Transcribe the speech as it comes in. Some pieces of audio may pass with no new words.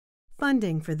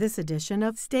Funding for this edition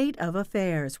of State of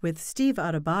Affairs with Steve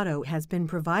Adubato has been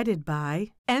provided by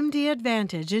MD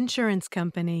Advantage Insurance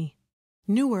Company,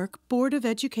 Newark Board of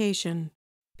Education,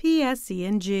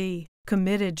 PSC&G,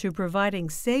 committed to providing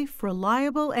safe,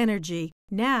 reliable energy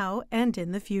now and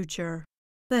in the future.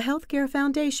 The Healthcare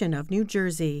Foundation of New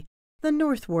Jersey, the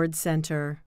North Ward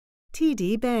Center,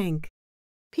 TD Bank,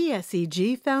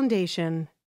 PSEG Foundation,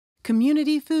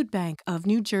 Community Food Bank of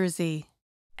New Jersey,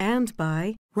 and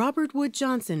by Robert Wood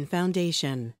Johnson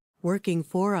Foundation, working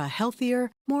for a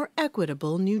healthier, more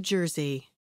equitable New Jersey.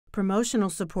 Promotional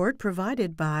support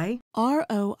provided by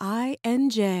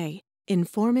ROINJ,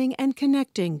 informing and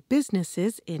connecting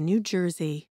businesses in New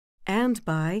Jersey, and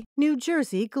by New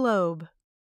Jersey Globe.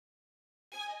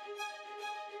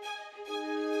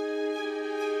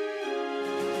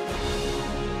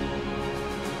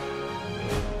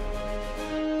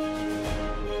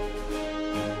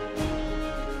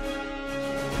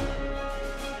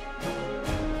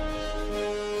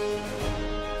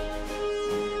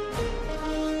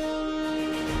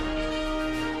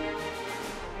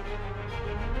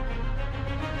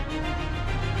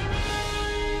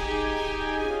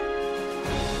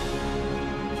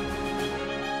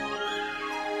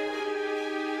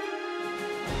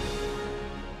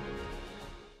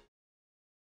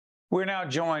 We're now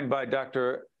joined by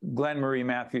Dr. Glenmarie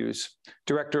Matthews,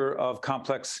 Director of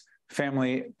Complex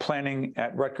Family Planning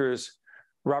at Rutgers,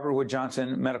 Robert Wood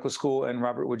Johnson Medical School, and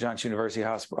Robert Wood Johnson University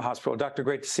Hospital. Doctor,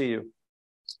 great to see you.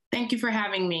 Thank you for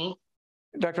having me.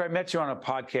 Doctor, I met you on a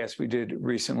podcast we did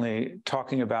recently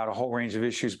talking about a whole range of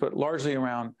issues, but largely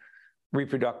around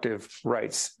reproductive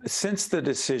rights. Since the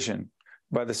decision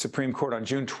by the Supreme Court on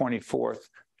June 24th,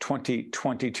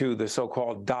 2022, the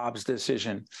so-called Dobbs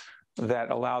decision,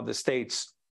 that allowed the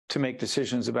states to make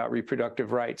decisions about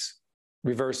reproductive rights,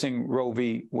 reversing Roe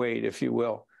v. Wade, if you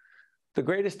will. The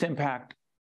greatest impact,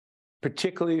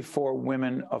 particularly for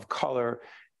women of color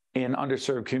in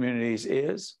underserved communities,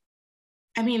 is?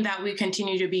 I mean, that we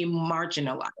continue to be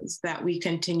marginalized, that we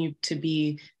continue to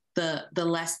be the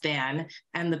less than,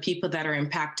 and the people that are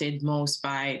impacted most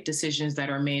by decisions that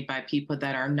are made by people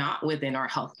that are not within our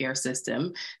healthcare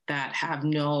system, that have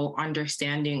no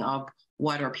understanding of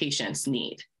what our patients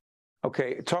need.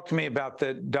 Okay, talk to me about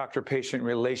the doctor-patient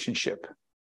relationship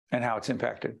and how it's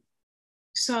impacted.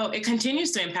 So it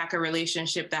continues to impact a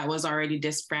relationship that was already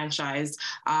disfranchised,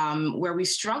 where we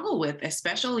struggle with,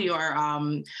 especially our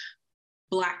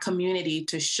Black community,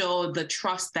 to show the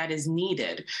trust that is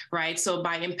needed, right? So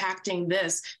by impacting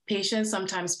this, patients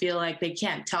sometimes feel like they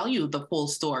can't tell you the full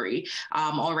story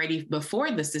already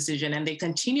before this decision, and they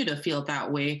continue to feel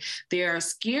that way. They're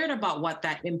scared about what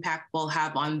that impact will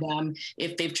have on them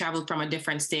if they've traveled from a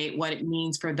different state, what it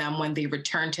means for them when they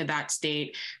return to that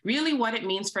state, really what it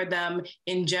means for them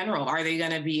in general. Are they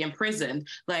going to be imprisoned?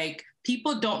 Like,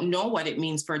 people don't know what it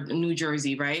means for New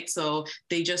Jersey, right? So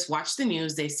they just watch the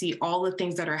news, they see all the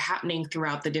things that are happening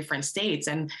throughout the different states,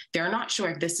 and they're not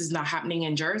sure if this is not happening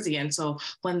in Jersey. And so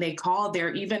when they call,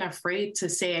 they're even afraid to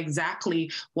say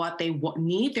exactly what they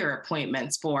need their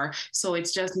appointments for. So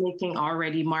it's just making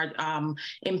already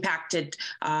impacted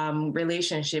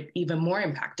relationship even more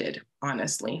impacted,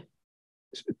 honestly.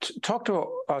 Talk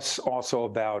to us also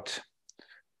about,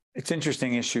 it's an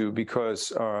interesting issue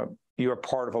because you're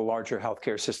part of a larger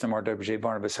healthcare system,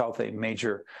 RWJ-Barnabas Health, a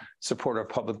major supporter of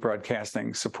public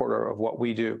broadcasting, supporter of what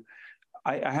we do.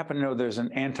 I happen to know there's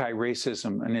an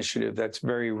anti-racism initiative that's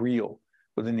very real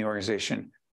within the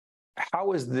organization.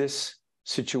 How is this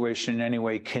situation in any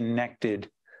way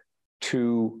connected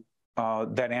to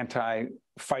that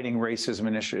anti-fighting racism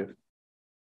initiative?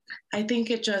 I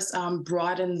think it just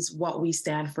broadens what we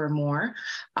stand for more.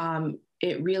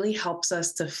 It really helps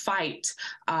us to fight,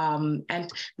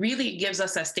 and really gives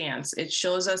us a stance. It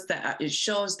shows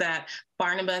that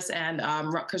Barnabas and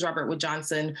Rutgers Robert Wood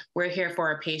Johnson, we're here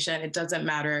for a patient. It doesn't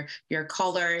matter your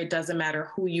color. It doesn't matter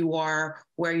who you are,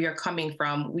 where you're coming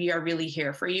from. We are really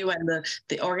here for you. And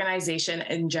the organization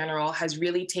in general has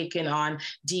really taken on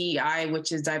DEI,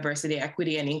 which is diversity,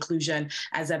 equity, and inclusion,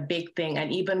 as a big thing.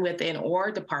 And even within our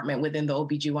department, within the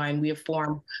OBGYN, we have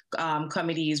formed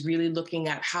committees really looking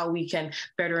at how we can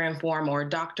better inform our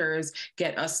doctors,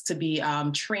 get us to be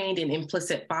trained in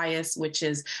implicit bias, which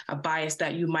is a bias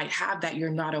that you might have that you're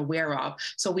not aware of.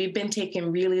 So we've been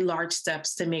taking really large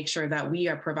steps to make sure that we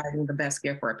are providing the best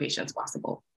care for our patients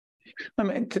possible. I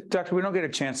mean, Doctor, we don't get a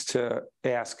chance to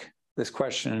ask this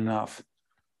question enough.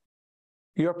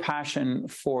 Your passion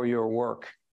for your work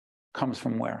comes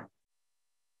from where?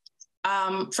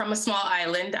 From a small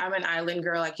island. I'm an island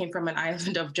girl. I came from an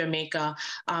island of Jamaica.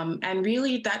 And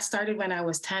really that started when I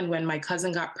was 10, when my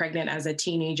cousin got pregnant as a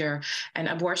teenager, and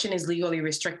abortion is legally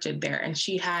restricted there. And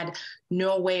she had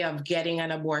no way of getting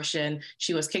an abortion.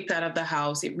 She was kicked out of the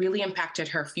house. It really impacted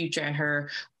her future and her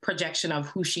projection of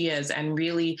who she is. And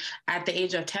really at the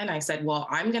age of 10, I said, well,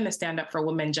 I'm going to stand up for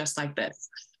women just like this.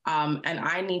 And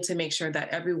I need to make sure that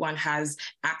everyone has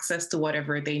access to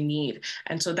whatever they need.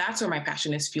 And so that's where my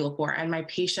passion is fueled for. And my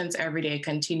patients every day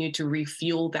continue to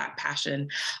refuel that passion.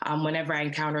 Whenever I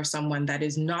encounter someone that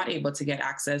is not able to get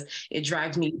access, it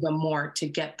drives me even more to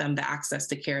get them the access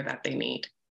to care that they need.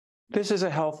 This is a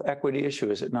health equity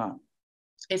issue, is it not?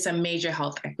 It's a major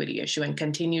health equity issue and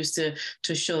continues to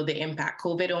show the impact.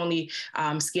 COVID only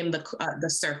skimmed the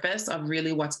surface of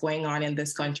really what's going on in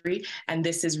this country. And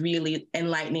this is really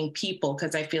enlightening people,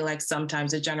 because I feel like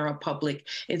sometimes the general public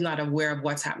is not aware of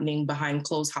what's happening behind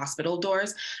closed hospital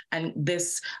doors. And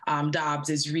this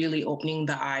Dobbs is really opening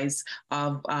the eyes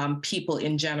of people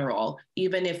in general.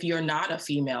 Even if you're not a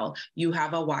female, you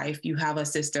have a wife, you have a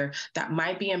sister that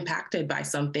might be impacted by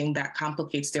something that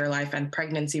complicates their life, and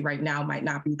pregnancy right now might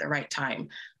not be the right time.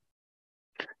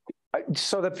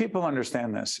 So that people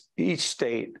understand this, each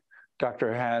state,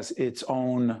 doctor, has its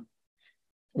own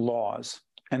laws.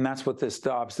 And that's what this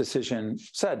Dobbs decision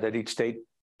said, that each state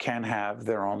can have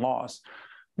their own laws.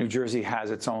 New Jersey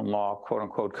has its own law, quote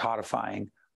unquote, codifying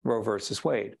Roe versus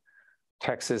Wade.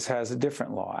 Texas has a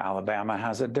different law. Alabama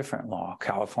has a different law.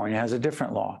 California has a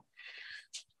different law.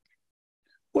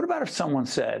 What about if someone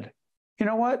said, you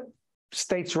know what,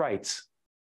 states' rights?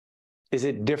 Is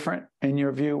it different in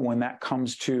your view when that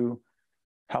comes to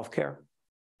healthcare,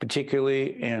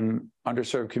 particularly in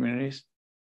underserved communities?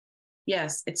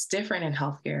 Yes, it's different in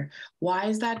healthcare. Why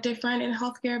is that different in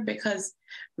healthcare? Because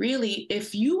really,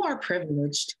 if you are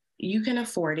privileged, you can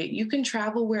afford it. You can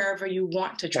travel wherever you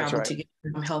want to travel to get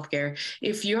healthcare.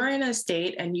 If you're in a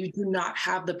state and you do not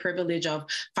have the privilege of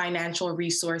financial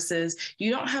resources,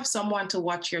 you don't have someone to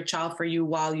watch your child for you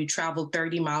while you travel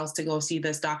 30 miles to go see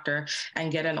this doctor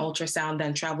and get an ultrasound,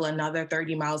 then travel another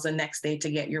 30 miles the next day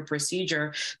to get your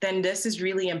procedure, then this is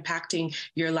really impacting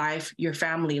your life, your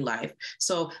family life.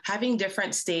 So having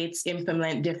different states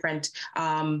implement different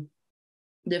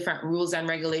rules and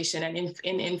regulation. And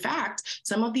in fact,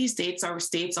 some of these states are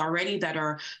states already that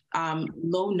are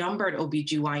low numbered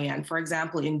OBGYN. For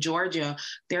example, in Georgia,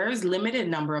 there is limited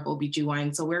number of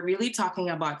OBGYN. So we're really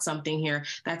talking about something here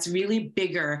that's really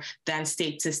bigger than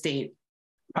state to state.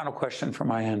 Final question from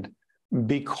my end.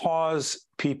 Because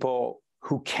people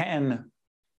who can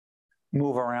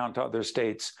move around to other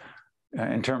states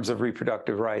in terms of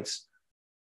reproductive rights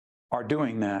are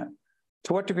doing that,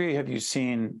 to what degree have you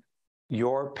seen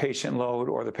your patient load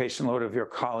or the patient load of your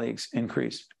colleagues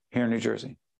increased here in New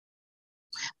Jersey?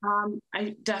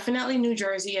 New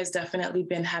Jersey has definitely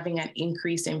been having an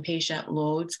increase in patient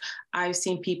loads. I've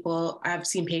seen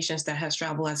patients that has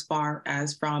traveled as far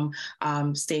as from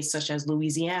states such as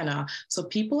Louisiana. So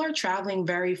people are traveling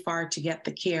very far to get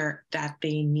the care that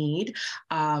they need.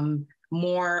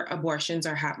 More abortions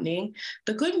are happening.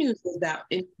 The good news is that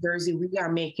in New Jersey, we are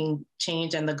making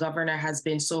change, and the governor has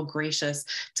been so gracious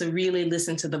to really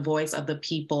listen to the voice of the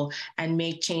people and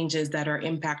make changes that are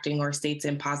impacting our states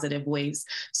in positive ways.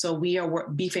 So we are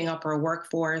beefing up our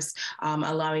workforce,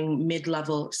 allowing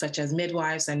mid-level such as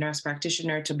midwives and nurse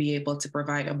practitioners to be able to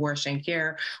provide abortion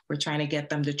care. We're trying to get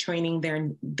them the training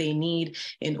they need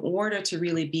in order to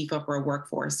really beef up our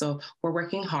workforce. So we're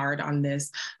working hard on this.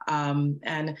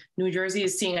 And New Jersey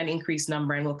is seeing an increased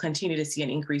number and will continue to see an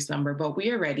increased number, but we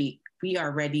are ready. We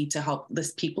are ready to help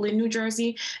the people in New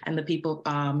Jersey and the people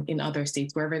in other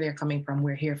states, wherever they're coming from.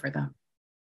 We're here for them.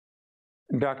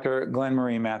 Dr.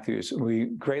 Glenmarie Matthews, we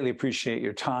greatly appreciate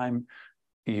your time,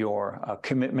 your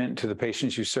commitment to the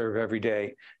patients you serve every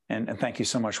day, and thank you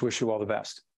so much. Wish you all the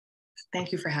best.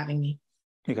 Thank you for having me.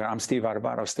 I'm Steve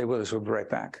Adubato. Stay with us. We'll be right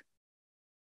back.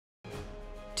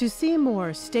 To see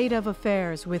more State of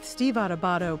Affairs with Steve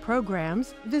Adubato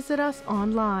programs, visit us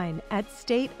online at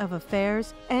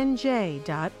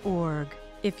stateofaffairsnj.org.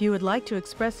 If you would like to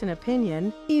express an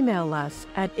opinion, email us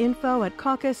at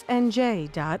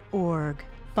info@caucusnj.org.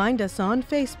 Find us on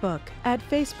Facebook at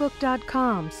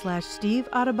facebook.com/Steve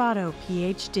Adubato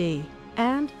PhD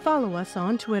and follow us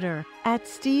on Twitter at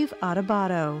Steve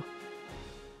Adubato.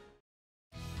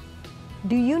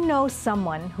 Do you know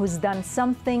someone who's done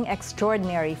something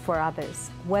extraordinary for others,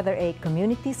 whether a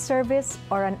community service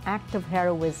or an act of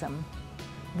heroism?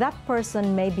 That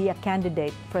person may be a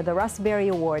candidate for the Raspberry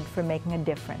Award for making a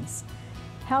difference.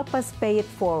 Help us pay it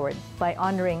forward by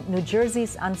honoring New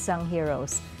Jersey's unsung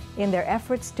heroes in their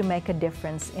efforts to make a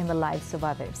difference in the lives of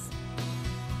others.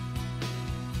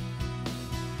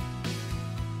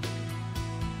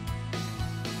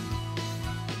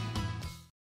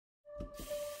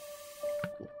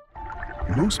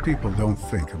 Most people don't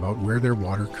think about where their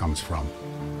water comes from,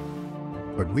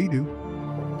 but we do.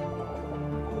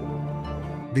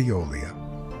 Veolia,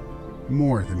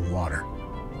 more than water,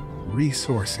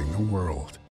 resourcing the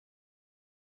world.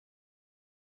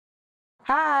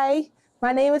 Hi,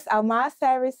 my name is Alma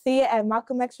Sarisia at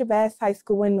Malcolm X Shabazz High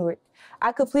School in Newark.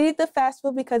 I completed the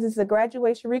FAFSA because it's a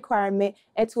graduation requirement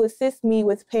and to assist me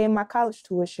with paying my college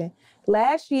tuition.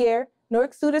 Last year,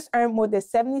 Newark students earned more than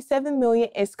 $77 million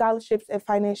in scholarships and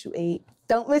financial aid.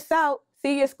 Don't miss out.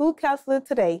 See your school counselor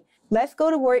today. Let's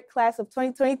go to work, class of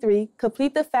 2023.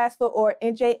 Complete the FAFSA or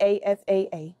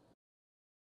NJAFAA.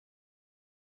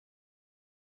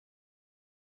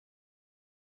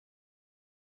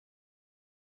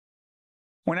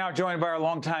 We're now joined by our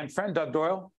longtime friend, Doug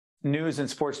Doyle, news and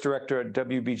sports director at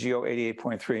WBGO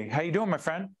 88.3. How you doing, my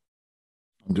friend?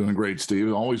 I'm doing great,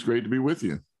 Steve. Always great to be with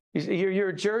you. You're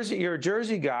a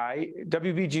Jersey guy.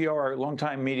 WBGO are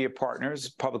longtime media partners,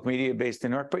 public media based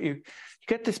in Newark, but you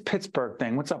get this Pittsburgh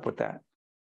thing. What's up with that?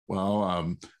 Well,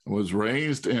 I was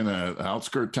raised in an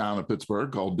outskirt town of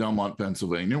Pittsburgh called Delmont,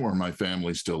 Pennsylvania, where my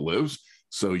family still lives.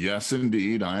 So yes,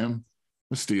 indeed, I am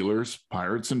a Steelers,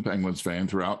 Pirates, and Penguins fan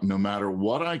throughout. No matter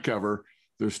what I cover,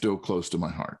 they're still close to my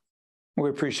heart. We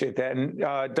appreciate that. And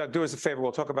Doug, do us a favor.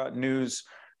 We'll talk about news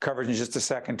coverage in just a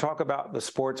second. Talk about the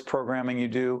sports programming you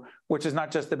do, which is not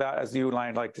just about, as you and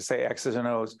I like to say, X's and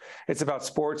O's. It's about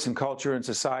sports and culture and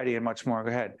society and much more.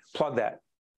 Go ahead. Plug that.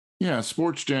 Yeah,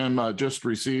 Sports Jam just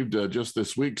received just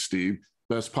this week, Steve,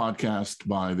 best podcast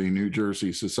by the New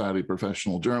Jersey Society of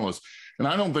Professional Journalists. And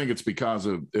I don't think it's because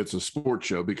it's a sports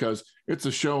show, because it's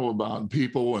a show about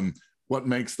people and what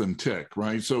makes them tick,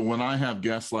 right? So when I have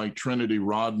guests like Trinity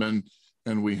Rodman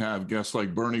and we have guests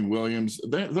like Bernie Williams,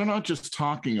 they're not just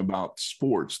talking about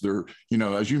sports. They're,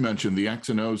 as you mentioned, the X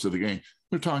and O's of the game.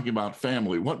 They're talking about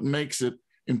family, what makes it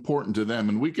important to them.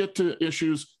 And we get to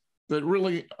issues that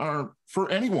really are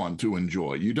for anyone to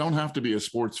enjoy. You don't have to be a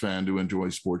sports fan to enjoy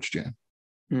Sports Jam.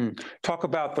 Talk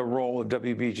about the role of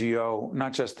WBGO,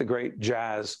 not just the great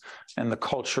jazz and the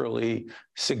culturally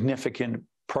significant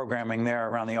programming there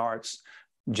around the arts.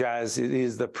 Jazz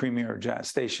is the premier jazz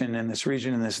station in this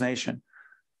region, in this nation.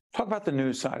 Talk about the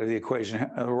news side of the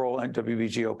equation, the role that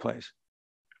WBGO plays.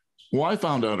 Well, I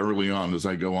found out early on, as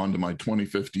I go on to my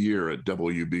 25th year at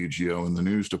WBGO in the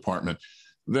news department,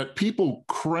 that people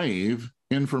crave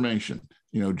information.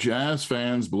 Jazz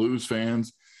fans, blues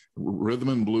fans, rhythm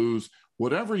and blues,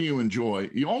 whatever you enjoy,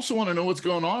 you also want to know what's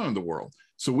going on in the world.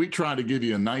 So we try to give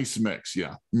you a nice mix.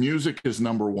 Yeah, music is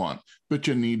number one, but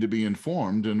you need to be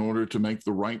informed in order to make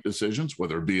the right decisions,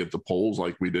 whether it be at the polls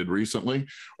like we did recently,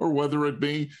 or whether it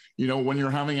be, when you're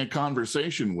having a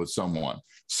conversation with someone.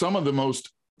 Some of the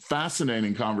most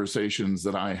fascinating conversations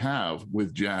that I have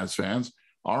with jazz fans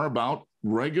are about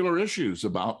regular issues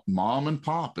about mom and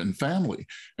pop and family.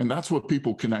 And that's what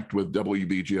people connect with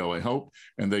WBGO, I hope.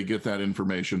 And they get that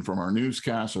information from our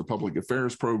newscasts, our public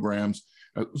affairs programs,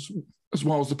 as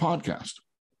well as the podcast.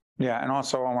 Yeah. And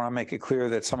also I want to make it clear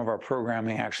that some of our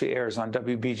programming actually airs on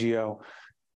WBGO.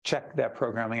 Check that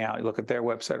programming out. You look at their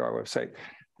website, our website.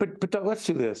 But Doug, let's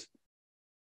do this.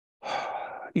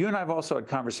 You and I have also had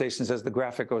conversations as the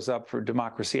graphic goes up for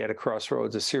Democracy at a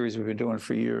Crossroads, a series we've been doing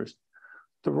for years.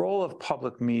 The role of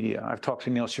public media. I've talked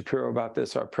to Neil Shapiro about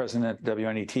this, our president of the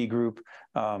WNET group,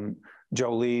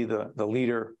 Joe Lee, the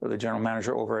leader or the general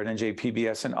manager over at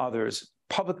NJPBS, and others.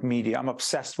 Public media, I'm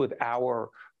obsessed with our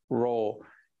role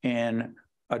in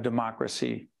a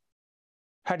democracy.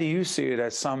 How do you see it,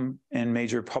 as some in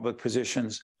major public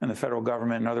positions in the federal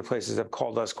government and other places have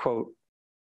called us, quote,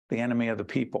 the enemy of the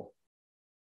people?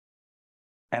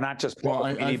 And not just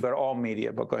public media, but all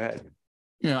media. But go ahead.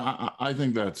 Yeah, I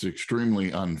think that's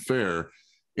extremely unfair.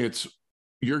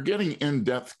 You're getting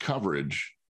in-depth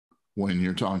coverage when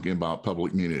you're talking about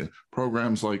public media.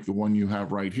 Programs like the one you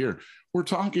have right here, we're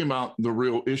talking about the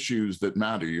real issues that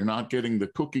matter. You're not getting the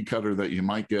cookie cutter that you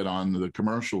might get on the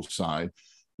commercial side.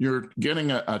 You're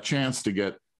getting a chance to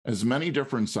get as many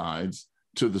different sides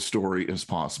to the story as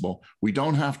possible. We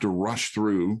don't have to rush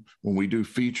through when we do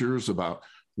features about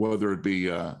whether it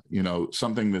be,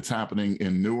 something that's happening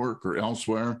in Newark or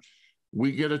elsewhere.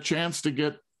 We get a chance to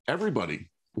get everybody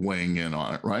weighing in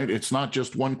on it, right? It's not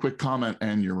just one quick comment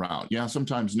and you're out. Yeah,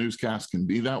 sometimes newscasts can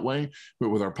be that way, but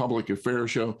with our public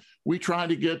affairs show, we try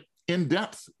to get in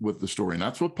depth with the story. And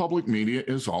that's what public media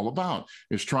is all about,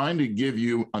 is trying to give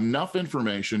you enough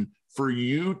information for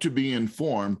you to be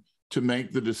informed to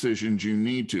make the decisions you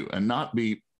need to and not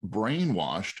be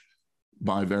brainwashed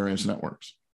by various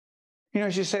networks.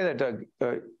 As you say that,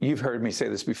 Doug, you've heard me say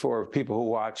this before. People who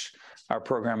watch our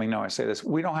programming know I say this.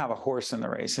 We don't have a horse in the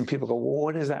race. And people go, well,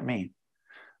 what does that mean?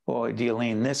 well, do you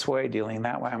lean this way? Do you lean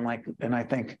that way? I'm like, and I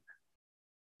think,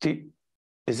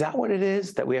 is that what it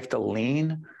is, that we have to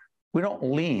lean? We don't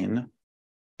lean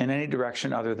in any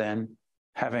direction other than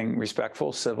having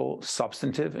respectful, civil,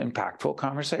 substantive, impactful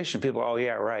conversation. People, oh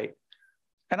yeah, right.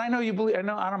 And I know you believe,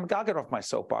 I'll get off my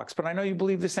soapbox, but I know you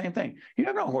believe the same thing. You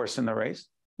have no horse in the race.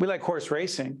 We like horse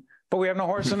racing, but we have no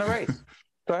horse in the race.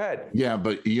 Go ahead. Yeah,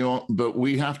 but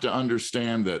we have to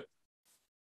understand that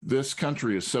this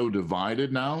country is so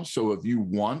divided now. So if you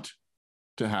want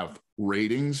to have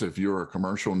ratings, if you're a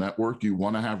commercial network, you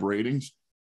want to have ratings,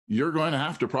 you're going to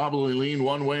have to probably lean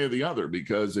one way or the other,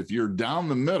 because if you're down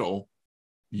the middle,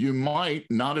 you might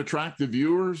not attract the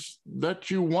viewers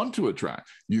that you want to attract.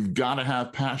 You've got to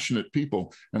have passionate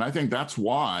people. And I think that's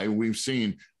why we've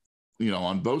seen,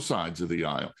 on both sides of the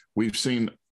aisle, we've seen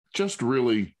just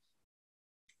really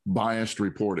biased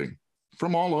reporting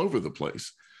from all over the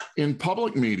place. In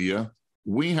public media,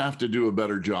 we have to do a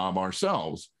better job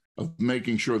ourselves of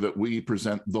making sure that we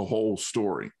present the whole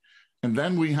story. And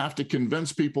then we have to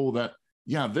convince people that,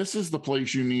 yeah, this is the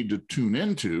place you need to tune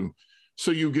into, so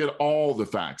you get all the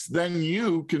facts. Then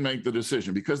you can make the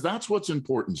decision, because that's what's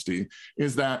important, Steve,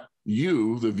 is that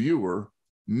you, the viewer,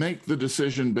 make the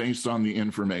decision based on the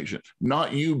information,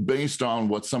 not you based on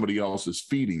what somebody else is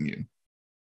feeding you.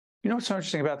 You know what's so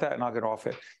interesting about that, and I'll get off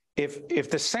it. If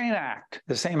the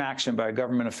same action by a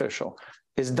government official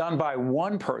is done by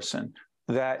one person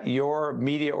that your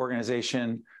media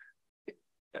organization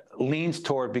leans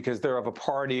toward because they're of a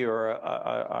party or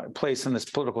a place in this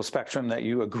political spectrum that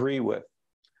you agree with,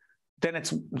 then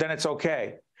it's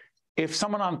okay. If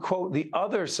someone on, quote, the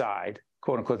other side,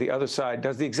 quote unquote, the other side,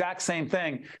 does the exact same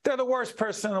thing, they're the worst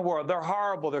person in the world, they're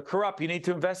horrible, they're corrupt, you need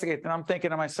to investigate. And I'm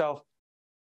thinking to myself,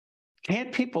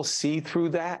 can't people see through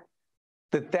that?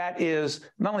 That is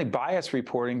not only biased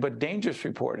reporting, but dangerous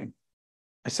reporting.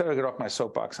 I said I'd get off my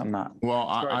soapbox. I'm not. Well,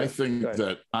 I think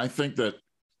that,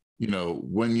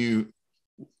 when you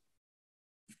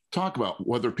talk about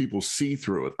whether people see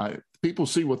through it, people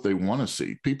see what they want to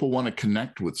see. People want to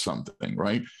connect with something,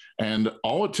 right? And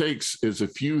all it takes is a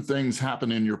few things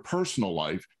happen in your personal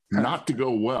life not to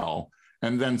go well,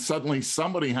 and then suddenly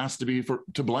somebody has to be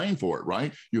to blame for it,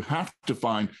 right? You have to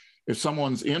find, if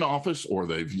someone's in office or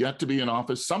they've yet to be in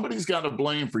office, somebody's got to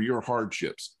blame for your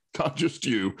hardships, not just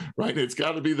you, right? It's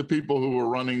got to be the people who are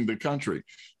running the country.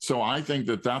 So I think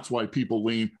that that's why people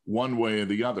lean one way or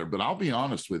the other. But I'll be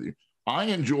honest with you, I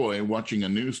enjoy watching a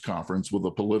news conference with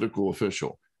a political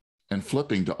official and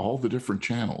flipping to all the different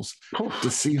channels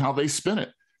to see how they spin it,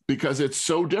 because it's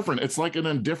so different. It's like in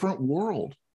a different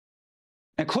world.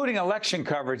 Including election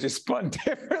coverage is spun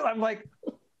different. I'm like,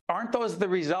 aren't those the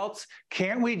results?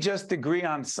 Can't we just agree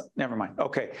on? Never mind.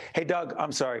 Okay. Hey, Doug,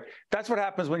 I'm sorry. That's what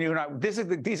happens when you and I, these are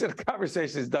the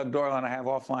conversations Doug Doyle and I have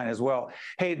offline as well.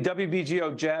 Hey,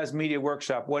 WBGO Jazz Media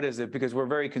Workshop, what is it? Because we're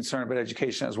very concerned about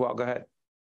education as well. Go ahead.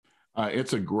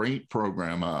 It's a great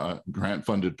program, a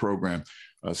grant-funded program.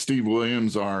 Steve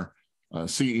Williams, our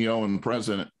CEO and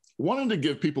president, wanted to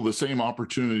give people the same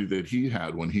opportunity that he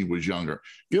had when he was younger,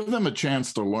 give them a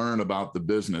chance to learn about the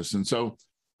business. And so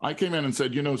I came in and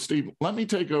said, Steve, let me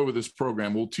take over this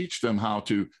program. We'll teach them how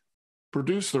to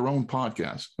produce their own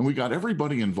podcast. And we got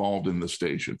everybody involved in the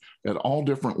station at all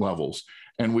different levels.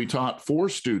 And we taught 4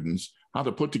 students how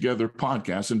to put together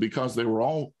podcasts. And because they were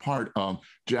all part of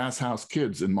Jazz House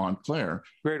Kids in Montclair,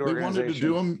 great organization. They wanted to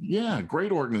do them. Yeah,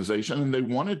 great organization. And they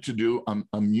wanted to do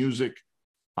a music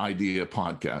idea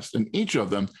podcast. And each of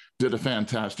them did a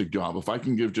fantastic job. If I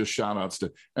can give just shout outs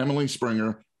to Emily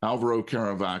Springer, Alvaro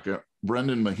Caravaca,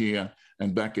 Brendan Mejia,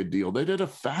 and Becca Deal. They did a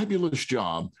fabulous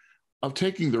job of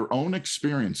taking their own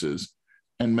experiences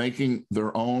and making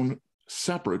their own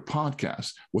separate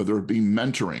podcasts, whether it be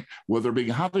mentoring, whether it be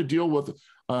how to deal with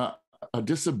a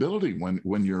disability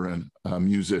when you're a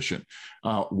musician.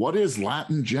 What is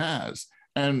Latin jazz?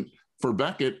 And for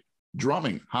Beckett,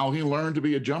 drumming, how he learned to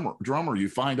be a drummer. You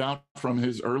find out from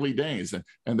his early days,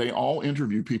 and they all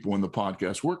interview people in the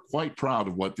podcast. We're quite proud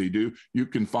of what they do. You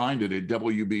can find it at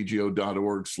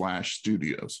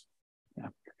wbgo.org/studios. Yeah,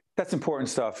 that's important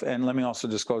stuff. And let me also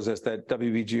disclose this, that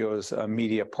WBGO is a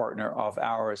media partner of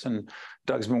ours, and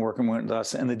Doug's been working with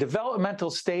us in the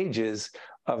developmental stages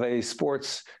of a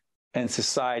sports and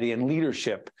society and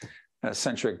leadership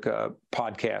centric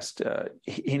podcast.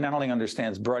 He not only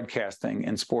understands broadcasting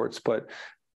in sports, but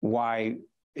why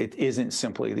it isn't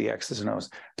simply the X's and O's.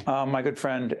 My good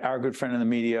friend, our good friend in the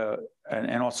media,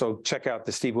 and also check out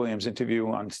the Steve Williams interview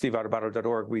on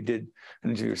steveadubato.org. We did an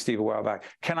interview with Steve a while back.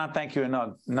 Cannot thank you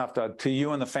enough, Doug. To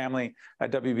you and the family at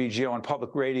WBGO and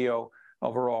public radio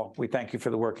overall, we thank you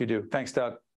for the work you do. Thanks,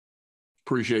 Doug.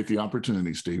 Appreciate the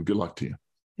opportunity, Steve. Good luck to you.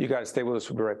 You got to stay with us.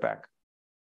 We'll be right back.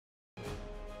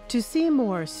 To see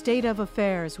more State of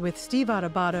Affairs with Steve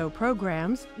Adubato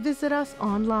programs, visit us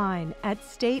online at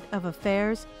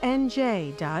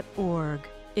stateofaffairsnj.org.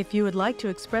 If you would like to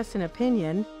express an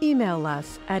opinion, email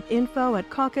us at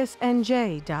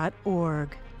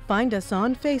info@caucusnj.org. Find us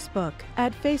on Facebook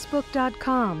at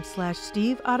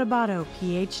facebook.com/Steve Adubato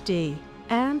PhD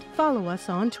and follow us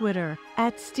on Twitter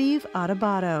at Steve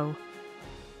Adubato.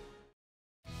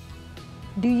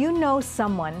 Do you know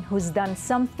someone who's done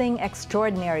something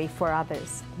extraordinary for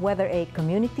others, whether a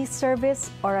community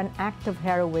service or an act of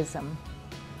heroism?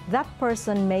 That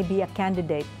person may be a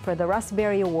candidate for the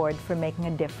Raspberry Award for making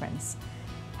a difference.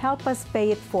 Help us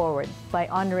pay it forward by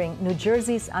honoring New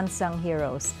Jersey's unsung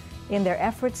heroes in their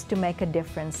efforts to make a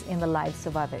difference in the lives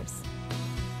of others.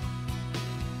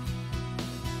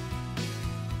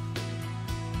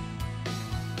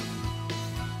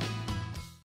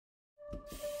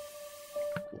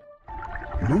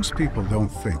 Most people don't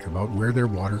think about where their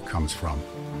water comes from,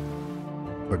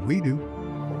 but we do.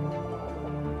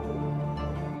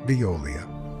 Veolia.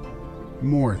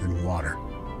 More than water.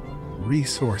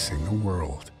 Resourcing the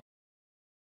world.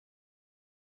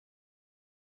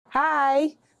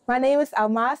 Hi, my name is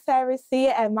Alma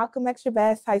Sarisia at Malcolm X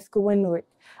Shabazz High School in Newark.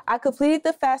 I completed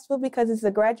the FAFSA because it's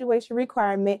a graduation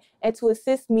requirement and to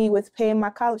assist me with paying my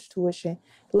college tuition.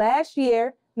 Last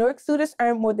year, Newark students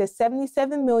earned more than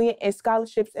 $77 million in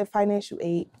scholarships and financial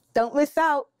aid. Don't miss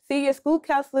out. See your school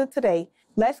counselor today.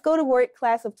 Let's Go to Work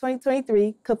class of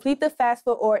 2023. Complete the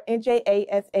FAFSA or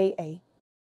NJAFAA.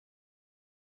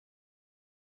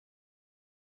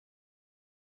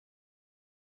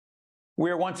 We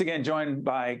are once again joined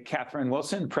by Catherine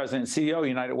Wilson, President and CEO,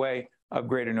 United Way of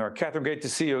Greater Newark. Catherine, great to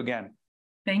see you again.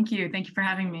 Thank you. Thank you for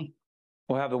having me.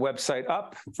 We'll have the website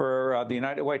up for the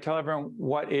United Way. Tell everyone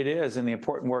what it is and the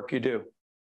important work you do.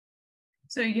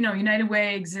 So, United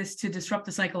Way exists to disrupt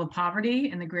the cycle of poverty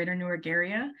in the Greater Newark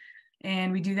area.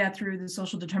 And we do that through the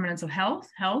social determinants of health,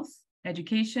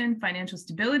 education, financial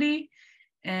stability.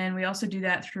 And we also do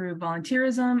that through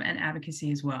volunteerism and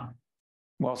advocacy as well.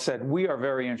 Well said. We are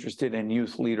very interested in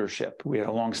youth leadership. We had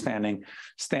a longstanding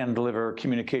Stand and Deliver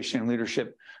communication and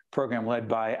leadership program led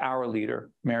by our leader,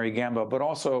 Mary Gambo, but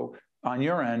also on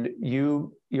your end,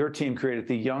 your team created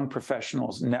the Young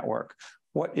Professionals Network.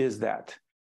 What is that?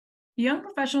 The Young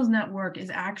Professionals Network is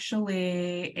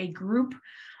actually a group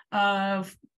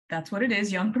of, that's what it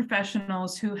is, young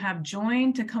professionals who have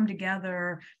joined to come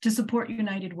together to support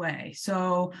United Way.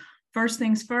 So first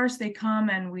things first, they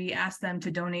come and we ask them to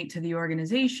donate to the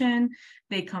organization.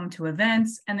 They come to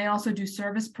events, and they also do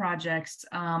service projects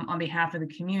on behalf of the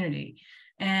community.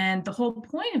 And the whole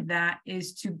point of that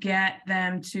is to get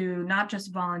them to not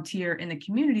just volunteer in the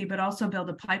community, but also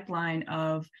build a pipeline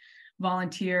of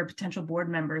volunteer potential board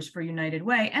members for United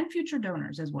Way and future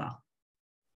donors as well.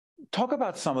 Talk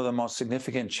about some of the most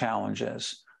significant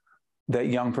challenges that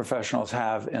young professionals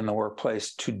have in the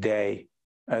workplace today.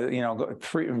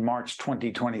 March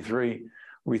 2023,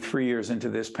 we're 3 years into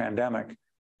this pandemic.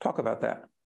 Talk about that.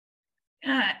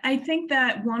 I think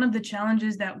that one of the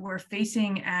challenges that we're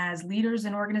facing as leaders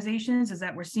in organizations is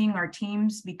that we're seeing our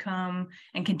teams become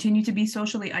and continue to be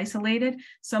socially isolated.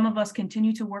 Some of us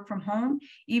continue to work from home,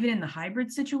 even in the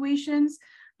hybrid situations.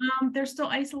 They're still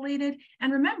isolated.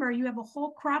 And remember, you have a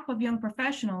whole crop of young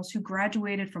professionals who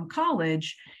graduated from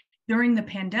college during the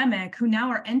pandemic who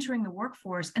now are entering the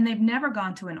workforce, and they've never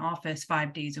gone to an office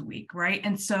 5 days a week, right?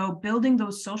 And so building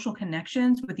those social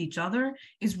connections with each other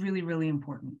is really, really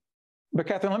important. But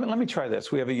Catherine, let me try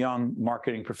this. We have a young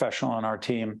marketing professional on our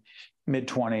team,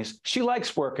 mid-20s. She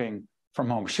likes working from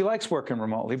home. She likes working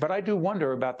remotely, but I do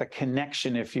wonder about the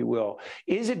connection, if you will.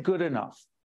 Is it good enough?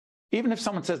 Even if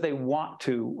someone says they want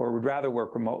to or would rather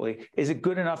work remotely, is it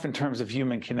good enough in terms of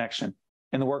human connection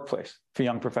in the workplace for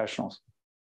young professionals?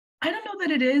 I don't know that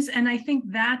it is. And I think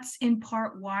that's in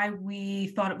part why we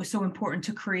thought it was so important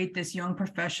to create this Young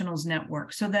Professionals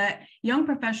Network, so that young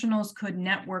professionals could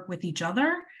network with each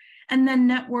other and then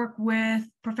network with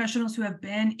professionals who have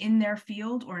been in their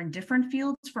field or in different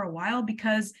fields for a while,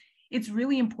 because it's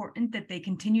really important that they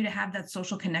continue to have that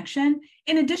social connection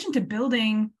in addition to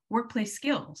building workplace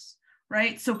skills,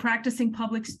 right? So practicing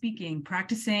public speaking,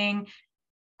 practicing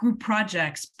group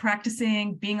projects,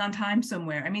 practicing being on time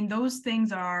somewhere. I mean, those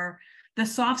things are the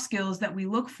soft skills that we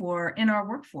look for in our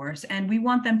workforce, and we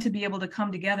want them to be able to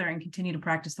come together and continue to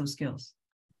practice those skills.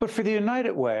 But for the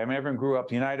United Way, I mean, everyone grew up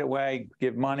the United Way,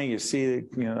 give money, you see,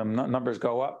 numbers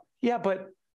go up. Yeah, but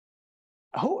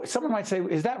someone might say,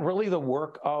 is that really the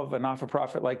work of a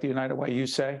not-for-profit like the United Way, you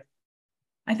say?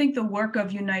 I think the work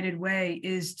of United Way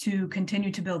is to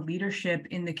continue to build leadership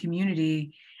in the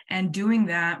community And doing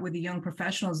that with the Young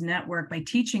Professionals Network by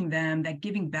teaching them that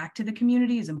giving back to the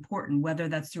community is important, whether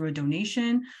that's through a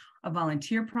donation, a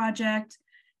volunteer project,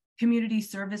 community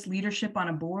service, leadership on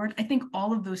a board. I think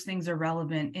all of those things are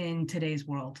relevant in today's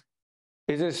world.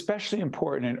 Is it especially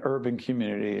important in urban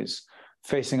communities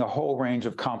facing a whole range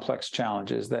of complex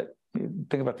challenges that,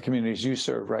 think about the communities you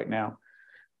serve right now,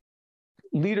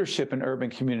 leadership in urban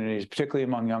communities, particularly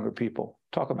among younger people?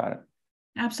 Talk about it.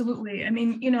 Absolutely. I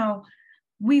mean,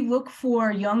 we look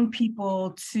for young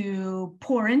people to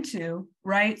pour into,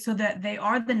 right? So that they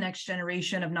are the next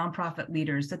generation of nonprofit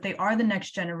leaders, that they are the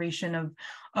next generation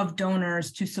of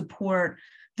donors to support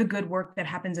the good work that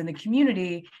happens in the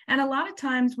community. And a lot of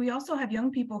times we also have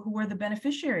young people who are the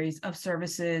beneficiaries of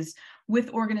services with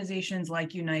organizations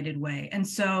like United Way. And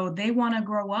so they want to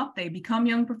grow up, they become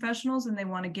young professionals, and they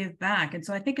want to give back. And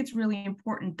so I think it's really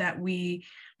important that we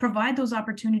provide those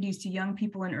opportunities to young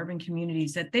people in urban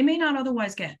communities that they may not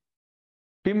otherwise get.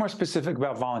 Be more specific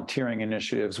about volunteering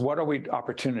initiatives. What are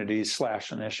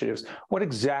opportunities/initiatives? What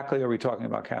exactly are we talking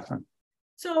about, Catherine?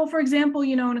 So, for example,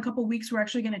 in a couple of weeks, we're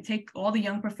actually going to take all the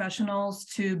young professionals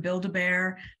to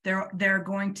Build-A-Bear. They're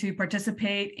going to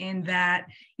participate in that,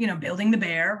 building the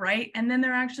bear, right? And then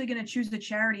they're actually going to choose the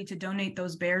charity to donate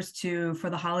those bears to for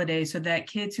the holidays, so that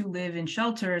kids who live in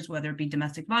shelters, whether it be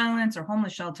domestic violence or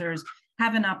homeless shelters,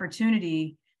 have an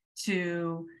opportunity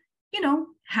to,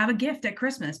 have a gift at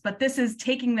Christmas. But this is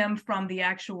taking them from the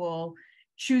actual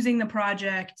choosing the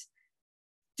project,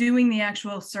 doing the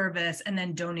actual service, and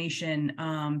then donation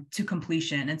to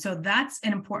completion. And so that's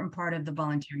an important part of the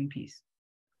volunteering piece.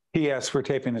 P.S. We're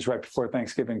taping this right before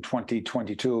Thanksgiving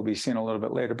 2022. Will be seen a little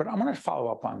bit later, but I'm going to follow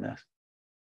up on this.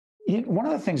 One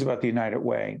of the things about the United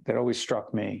Way that always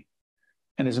struck me,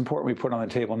 and is important we put on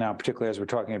the table now, particularly as we're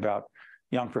talking about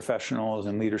young professionals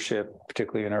and leadership,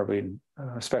 particularly in urban,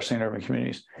 especially in urban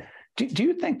communities. Do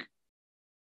you think,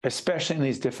 especially in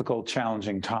these difficult,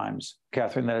 challenging times,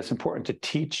 Catherine, that it's important to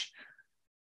teach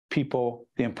people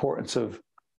the importance of,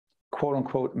 quote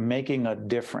unquote, making a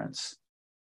difference?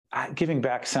 Giving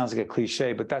back sounds like a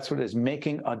cliche, but that's what it is,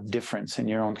 making a difference in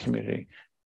your own community.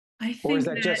 Or is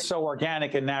that just so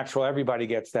organic and natural, everybody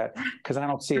gets that? Because I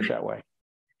don't see it that way.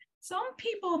 Some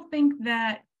people think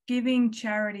that giving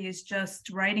charity is just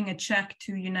writing a check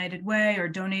to United Way or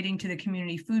donating to the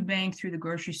community food bank through the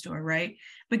grocery store, right?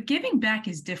 But giving back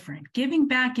is different. Giving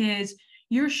back is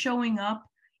you're showing up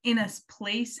in a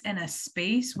place and a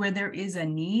space where there is a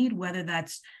need, whether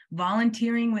that's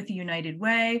volunteering with the United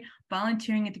Way,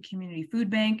 volunteering at the community food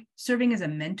bank, serving as a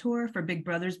mentor for big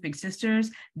brothers, big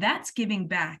sisters. That's giving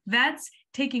back. That's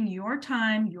taking your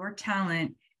time, your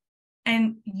talent,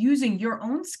 and using your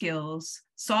own skills,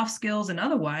 soft skills and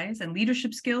otherwise, and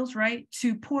leadership skills, right,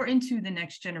 to pour into the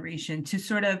next generation, to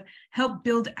sort of help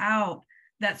build out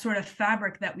that sort of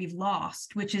fabric that we've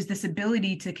lost, which is this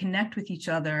ability to connect with each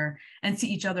other and see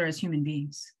each other as human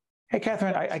beings. Hey,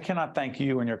 Catherine, I cannot thank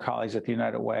you and your colleagues at the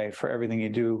United Way for everything you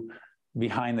do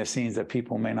behind the scenes that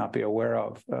people may not be aware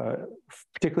of,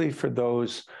 particularly for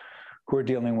those who are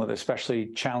dealing with especially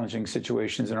challenging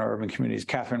situations in our urban communities.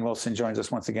 Catherine Wilson joins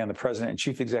us once again, the President and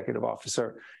Chief Executive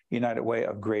Officer, United Way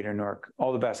of Greater Newark.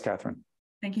 All the best, Catherine.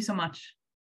 Thank you so much.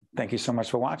 Thank you so much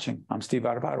for watching. I'm Steve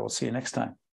Adubato. We'll see you next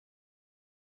time.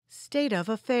 State of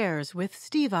Affairs with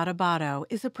Steve Adubato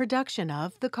is a production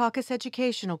of the Caucus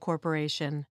Educational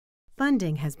Corporation.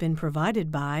 Funding has been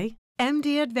provided by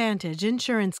MD Advantage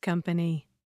Insurance Company,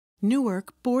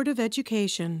 Newark Board of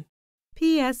Education,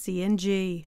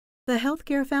 PSC&G, the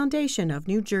Healthcare Foundation of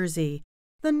New Jersey,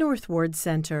 the North Ward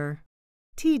Center,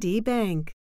 TD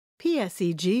Bank,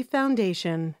 PSEG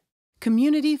Foundation,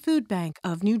 Community Food Bank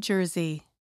of New Jersey,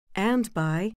 and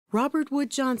by Robert Wood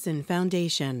Johnson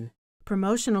Foundation.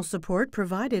 Promotional support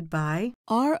provided by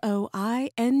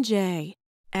ROINJ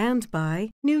and by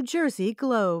New Jersey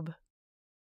Globe.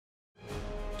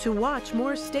 To watch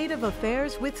more State of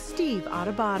Affairs with Steve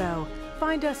Adubato,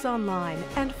 find us online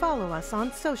and follow us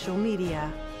on social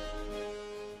media.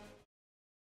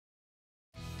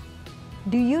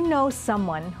 Do you know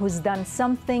someone who's done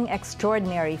something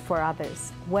extraordinary for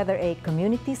others, whether a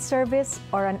community service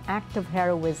or an act of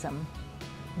heroism?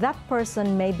 That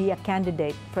person may be a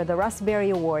candidate for the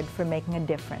Raspberry Award for making a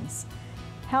difference.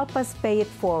 Help us pay it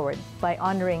forward by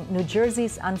honoring New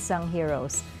Jersey's unsung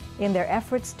heroes in their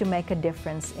efforts to make a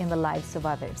difference in the lives of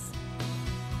others.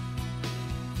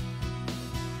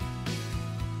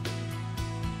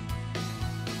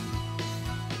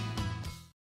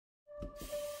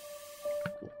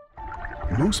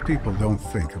 Most people don't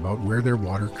think about where their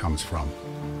water comes from,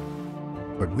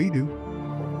 but we do.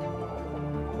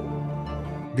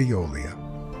 Veolia.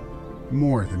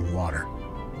 More than water.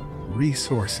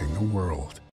 resourcing the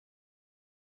world.